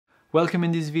Welcome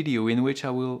in this video in which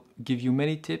I will give you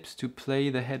many tips to play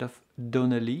the head of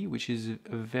Donna Lee, which is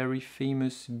a very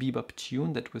famous bebop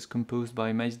tune that was composed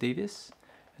by Miles Davis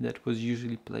and that was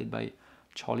usually played by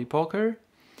Charlie Parker.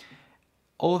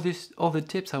 All the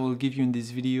tips I will give you in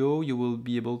this video, you will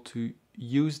be able to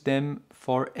use them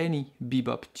for any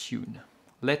bebop tune.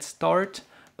 Let's start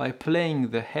by playing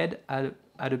the head at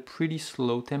a pretty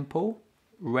slow tempo,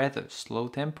 rather slow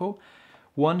tempo,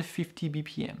 150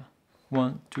 BPM.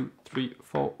 1, 2, 3,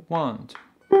 4, 1,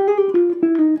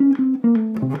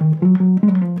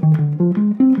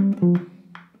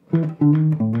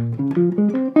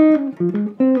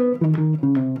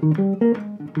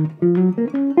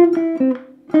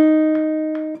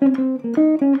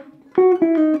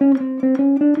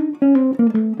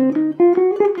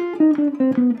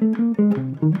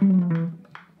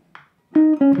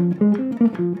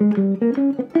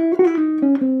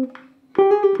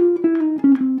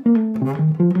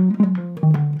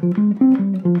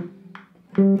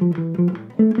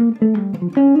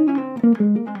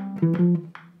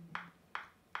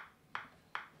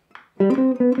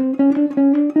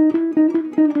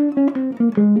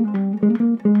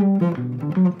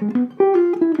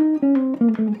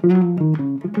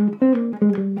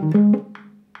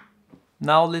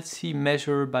 Now let's see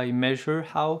measure by measure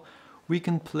how we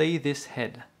can play this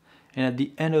head. And at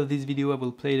the end of this video I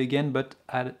will play it again, but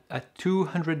at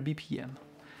 200 BPM.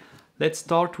 Let's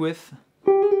start with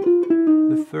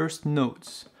the first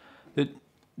notes.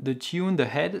 The tune, the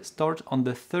head, starts on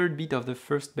the third beat of the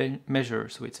first measure.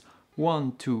 So it's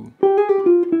 1, 2.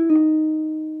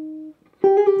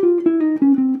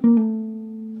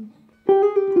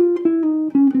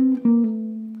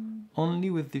 Only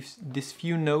with these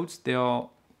few notes, there are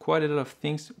quite a lot of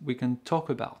things we can talk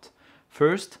about.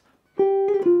 First,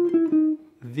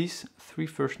 these three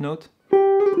first notes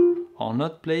are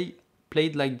not played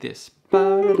like this.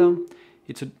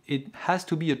 It has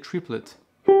to be a triplet.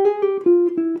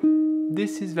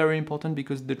 This is very important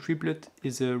because the triplet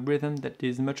is a rhythm that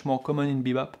is much more common in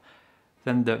bebop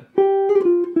than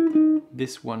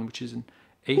this one, which is an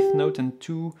 8th note and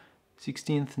 2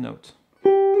 16th notes.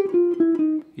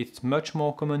 It's much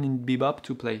more common in bebop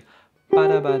to play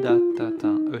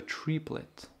a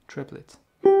triplet.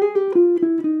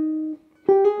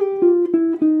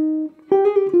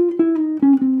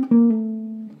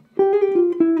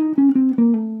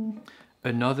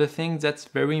 Another thing that's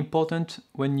very important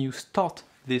when you start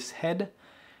this head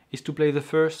is to play the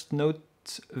first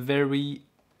notes very,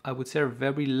 I would say,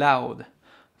 very loud.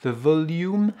 The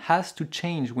volume has to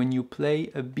change when you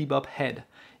play a bebop head.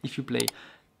 If you play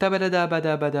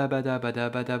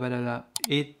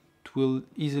it will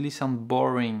easily sound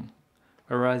boring.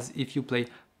 Whereas if you play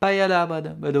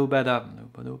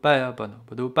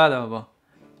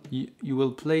you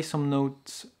will play some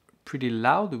notes pretty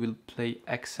loud, you will play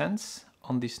accents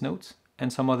on these notes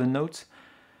and some other notes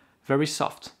very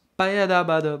soft.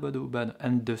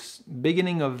 And the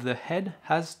beginning of the head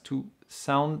has to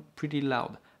sound pretty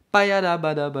loud.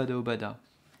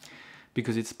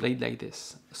 Because it's played like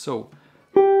this. So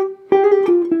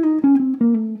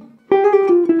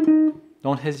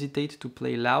don't hesitate to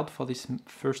play loud for these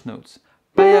first notes.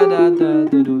 Then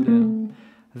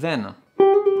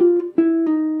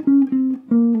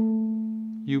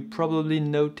you probably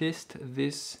noticed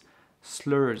this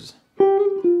slurs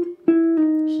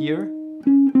here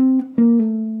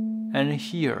and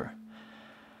here.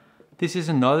 This is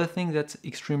another thing that's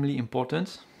extremely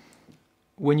important.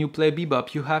 When you play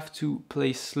bebop, you have to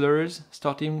play slurs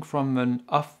starting from an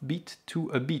off beat to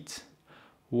a beat.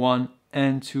 1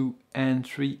 and 2 and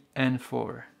 3 and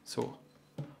 4. So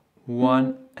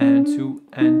 1 and 2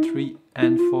 and 3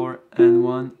 and 4 and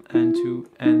 1 and 2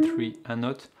 and 3, and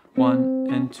not 1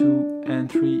 and 2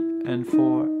 and 3 and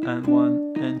 4 and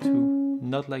 1 and 2.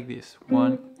 Not like this.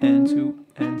 1 and 2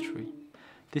 and 3.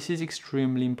 This is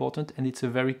extremely important, and it's a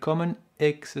very common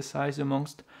exercise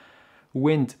amongst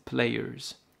wind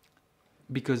players,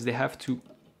 because they have to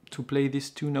play these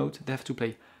two notes. They have to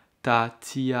play ta,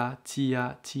 tia,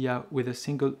 tia, tia with a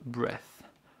single breath.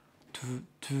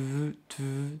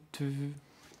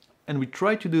 And we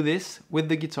try to do this with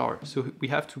the guitar. So we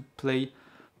have to play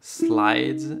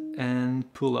slides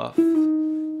and pull off.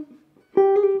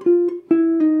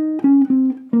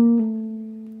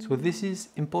 So this is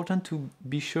important to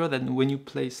be sure that when you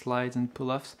play slides and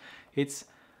pull offs, it's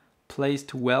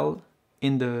placed well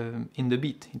in the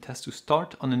beat. It has to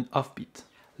start on an off beat.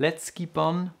 Let's keep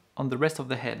on the rest of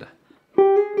the head.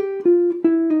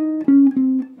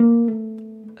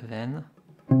 Then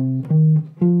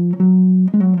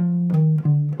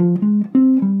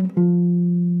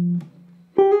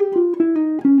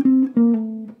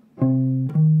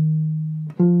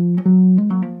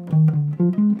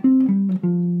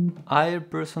I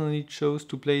personally chose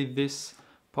to play this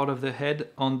part of the head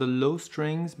on the low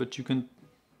strings, but you can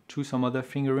choose some other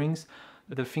fingerings.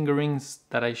 The fingerings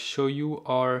that I show you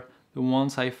are the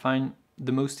ones I find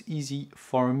the most easy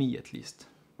for me, at least.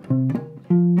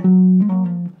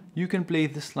 You can play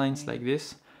these lines like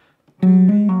this,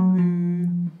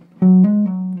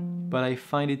 but I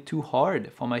find it too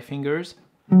hard for my fingers,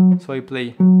 so I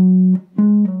play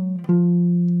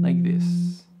like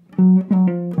this.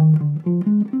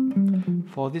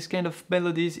 For this kind of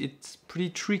melodies, it's pretty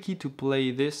tricky to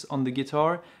play this on the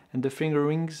guitar, and the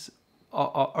fingerings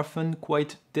are often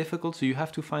quite difficult, so you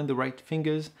have to find the right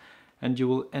fingers, and you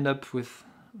will end up with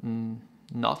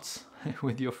knots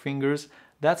with your fingers.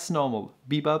 That's normal.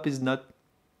 Bebop is not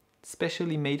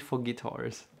specially made for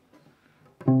guitars.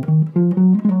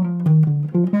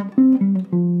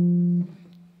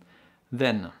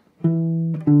 Then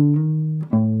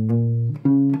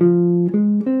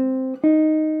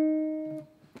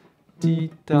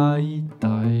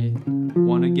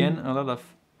one again, a lot of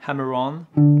hammer on,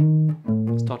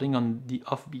 starting on the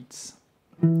offbeats.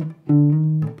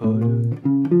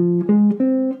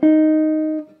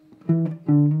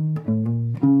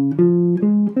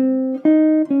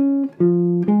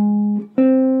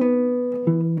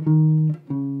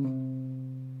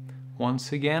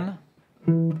 Once again.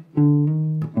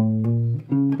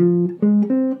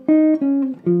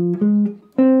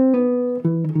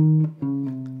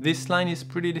 This line is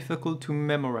pretty difficult to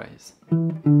memorize.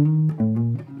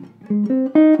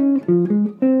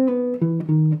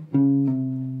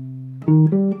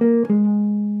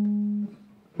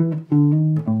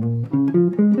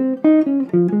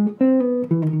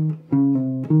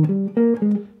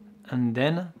 And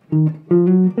then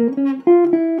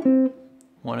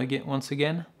once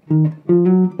again.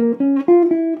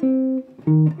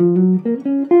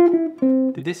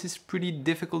 This is pretty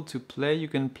difficult to play. You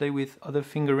can play with other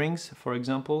fingerings, for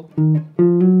example,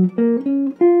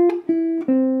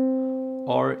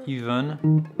 or even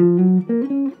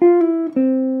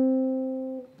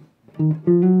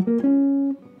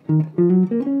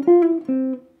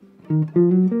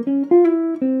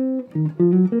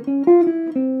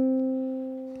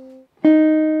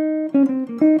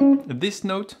this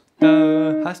note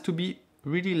has to be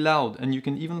really loud, and you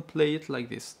can even play it like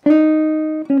this.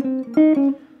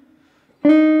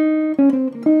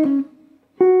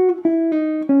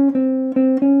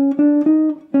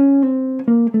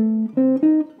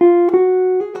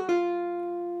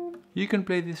 You can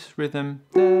play this rhythm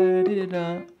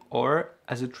or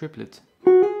as a triplet.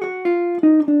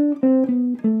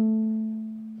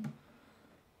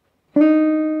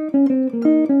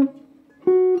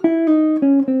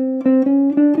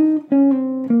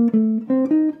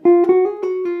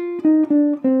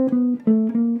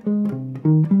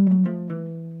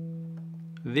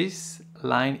 This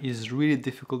line is really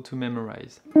difficult to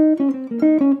memorize.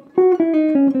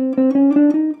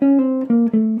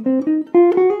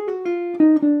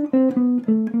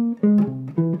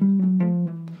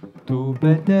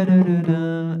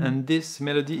 And this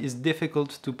melody is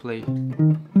difficult to play.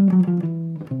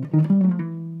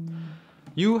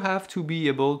 You have to be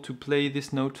able to play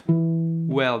this note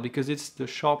well, because it's the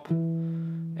sharp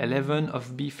 11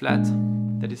 of B flat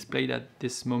that is played at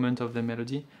this moment of the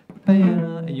melody.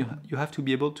 You have to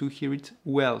be able to hear it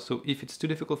well, so if it's too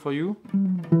difficult for you,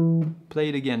 play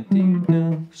it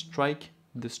again. Strike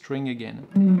the string again.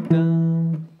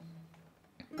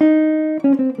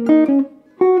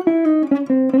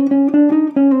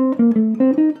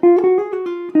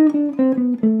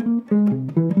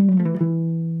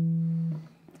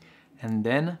 And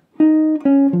then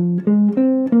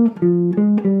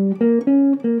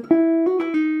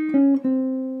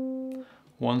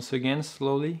once again,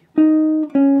 slowly.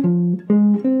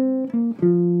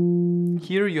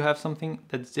 Here you have something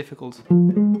that's difficult.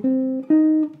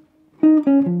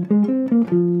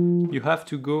 You have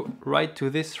to go right to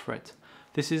this fret.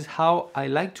 This is how I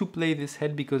like to play this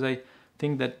head, because I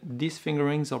think that these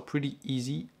fingerings are pretty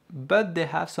easy, but they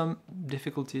have some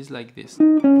difficulties like this.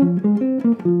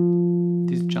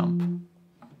 This jump.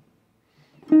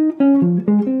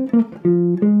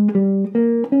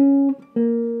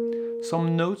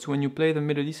 Some notes, when you play the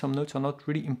melody, some notes are not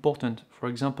really important. For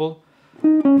example,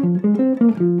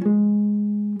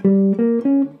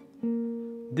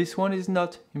 this one is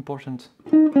not important.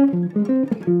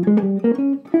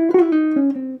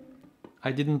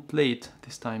 I didn't play it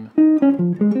this time.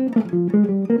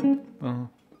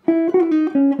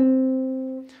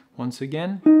 Once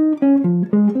again.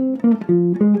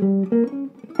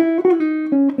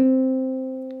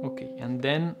 Okay, and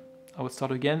then I will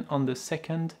start again on the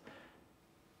second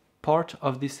part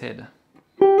of this head.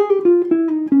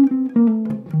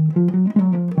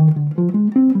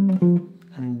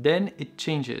 then it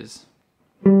changes.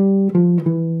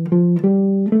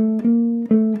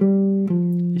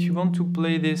 If you want to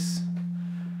play this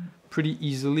pretty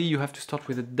easily, you have to start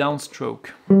with a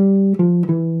downstroke.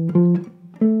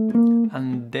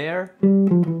 And there,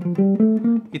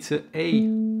 it's a A.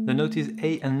 The note is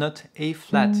A and not A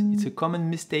flat. It's a common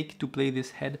mistake to play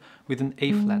this head with an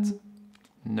A flat.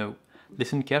 No.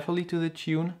 Listen carefully to the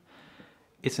tune.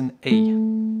 It's an A.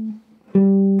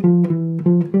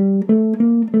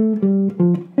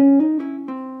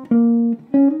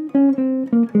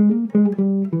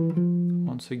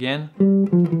 Once again.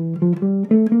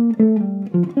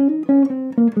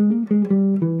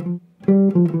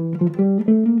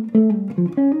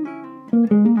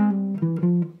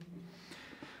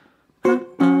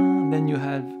 Then you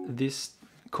have these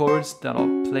chords that are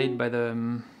played by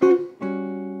the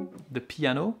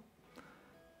piano,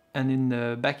 and in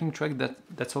the backing track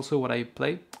that's also what I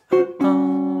play.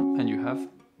 And you have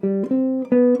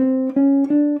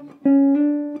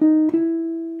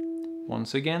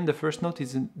once again the first note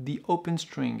is in the open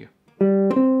string.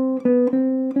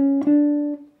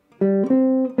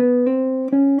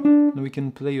 Now we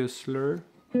can play a slur,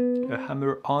 a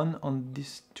hammer on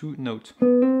these two notes.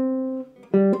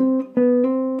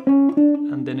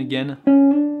 And then again.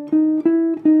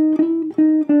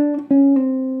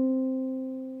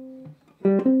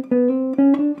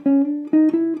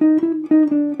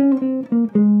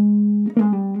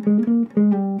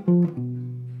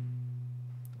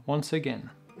 Once again.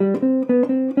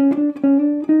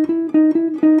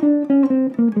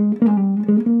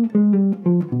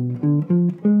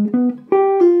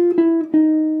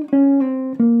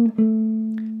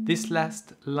 This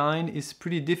last line is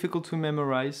pretty difficult to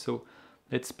memorize, so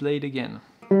let's play it again.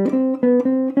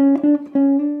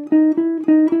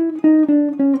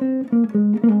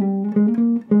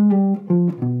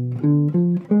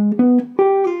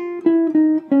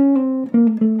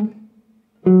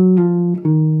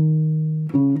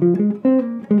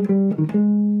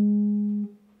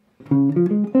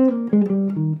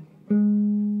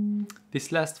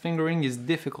 This last fingering is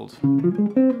difficult. You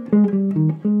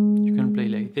can play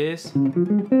like this,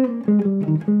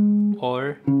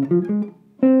 or,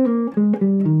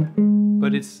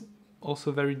 but it's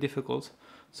also very difficult.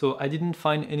 So I didn't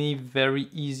find any very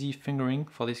easy fingering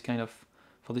for this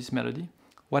melody.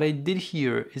 What I did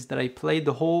here is that I played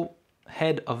the whole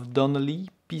head of Donna Lee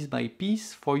piece by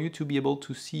piece for you to be able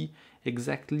to see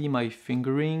exactly my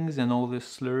fingerings and all the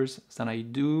slurs that I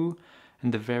do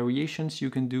and the variations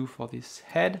you can do for this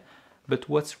head. But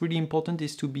what's really important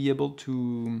is to be able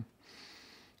to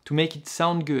make it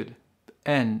sound good.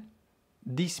 And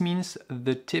this means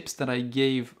the tips that I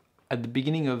gave at the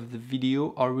beginning of the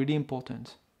video are really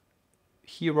important.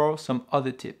 Here are some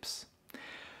other tips.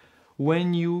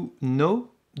 When you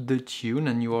know the tune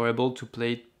and you are able to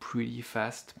play it pretty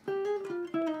fast,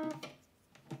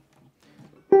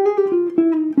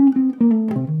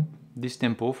 this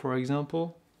tempo, for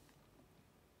example,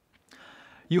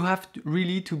 you have to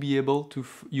really to be able to,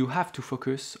 you have to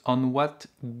focus on what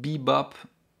bebop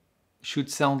should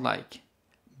sound like.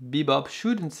 Bebop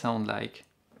shouldn't sound like.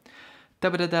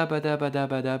 There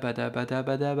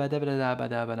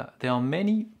are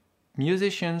many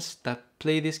musicians that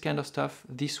play this kind of stuff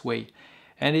this way,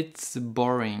 and it's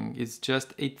boring. It's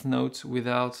just 8 notes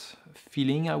without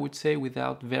feeling, I would say,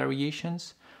 without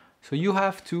variations. So you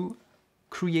have to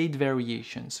create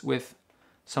variations with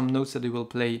some notes that you will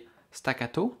play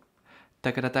staccato,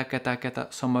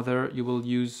 some other you will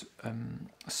use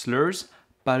slurs,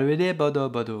 and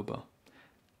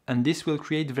this will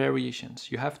create variations.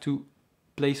 You have to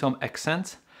play some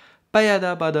accents to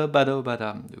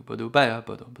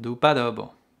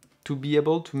be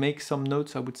able to make some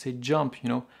notes, I would say, jump, you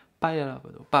know,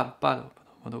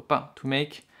 to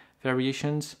make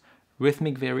variations,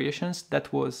 rhythmic variations.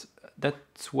 That's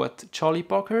what Charlie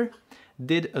Parker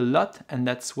did a lot, and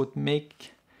that's what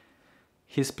make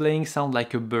his playing sound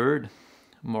like a bird,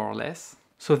 more or less.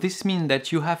 So this means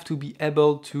that you have to be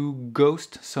able to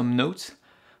ghost some notes.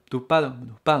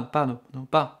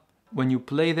 When you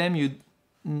play them,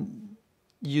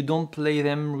 you don't play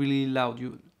them really loud,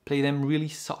 you play them really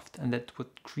soft, and that's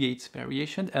what creates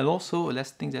variation. And also, a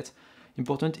last thing that's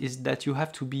important is that you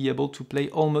have to be able to play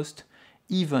almost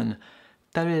even.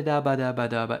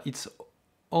 It's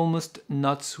almost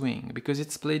not swing, because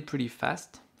it's played pretty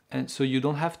fast, and so you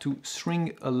don't have to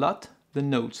string a lot the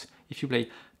notes. If you play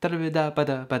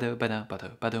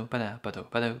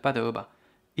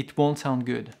it won't sound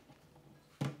good.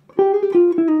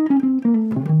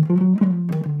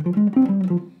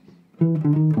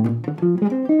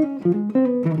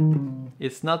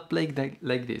 It's not played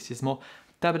like this, it's more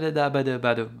The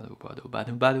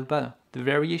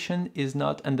variation is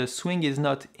not, and the swing is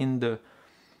not in the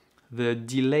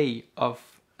delay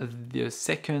of the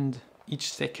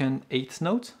each second eighth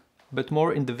note, but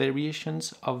more in the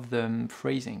variations of the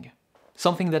phrasing.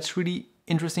 Something that's really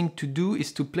interesting to do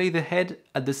is to play the head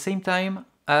at the same time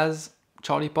as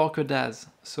Charlie Parker does.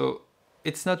 So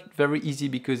it's not very easy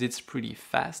because it's pretty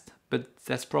fast, but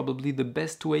that's probably the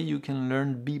best way you can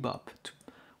learn bebop,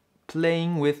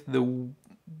 playing with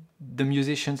the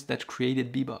musicians that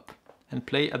created bebop, and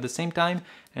play at the same time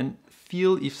and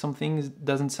feel if something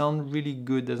doesn't sound really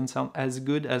good, doesn't sound as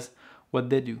good as what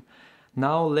they do.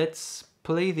 Now let's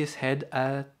play this head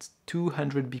at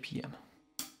 200 BPM.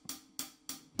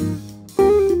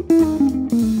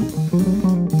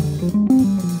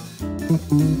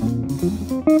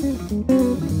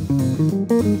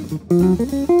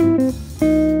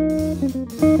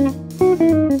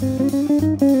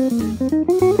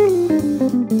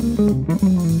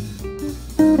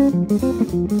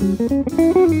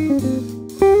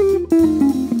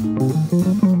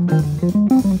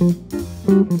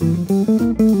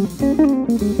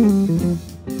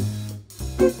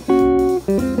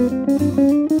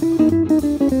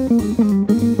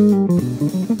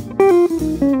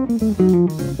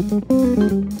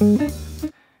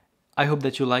 I hope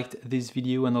that you liked this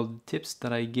video and all the tips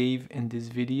that I gave in this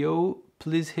video.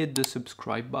 Please hit the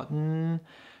subscribe button.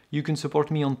 You can support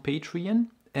me on Patreon,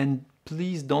 and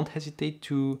please don't hesitate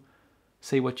to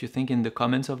say what you think in the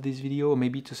comments of this video, or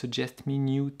maybe to suggest me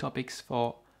new topics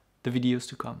for the videos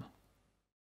to come.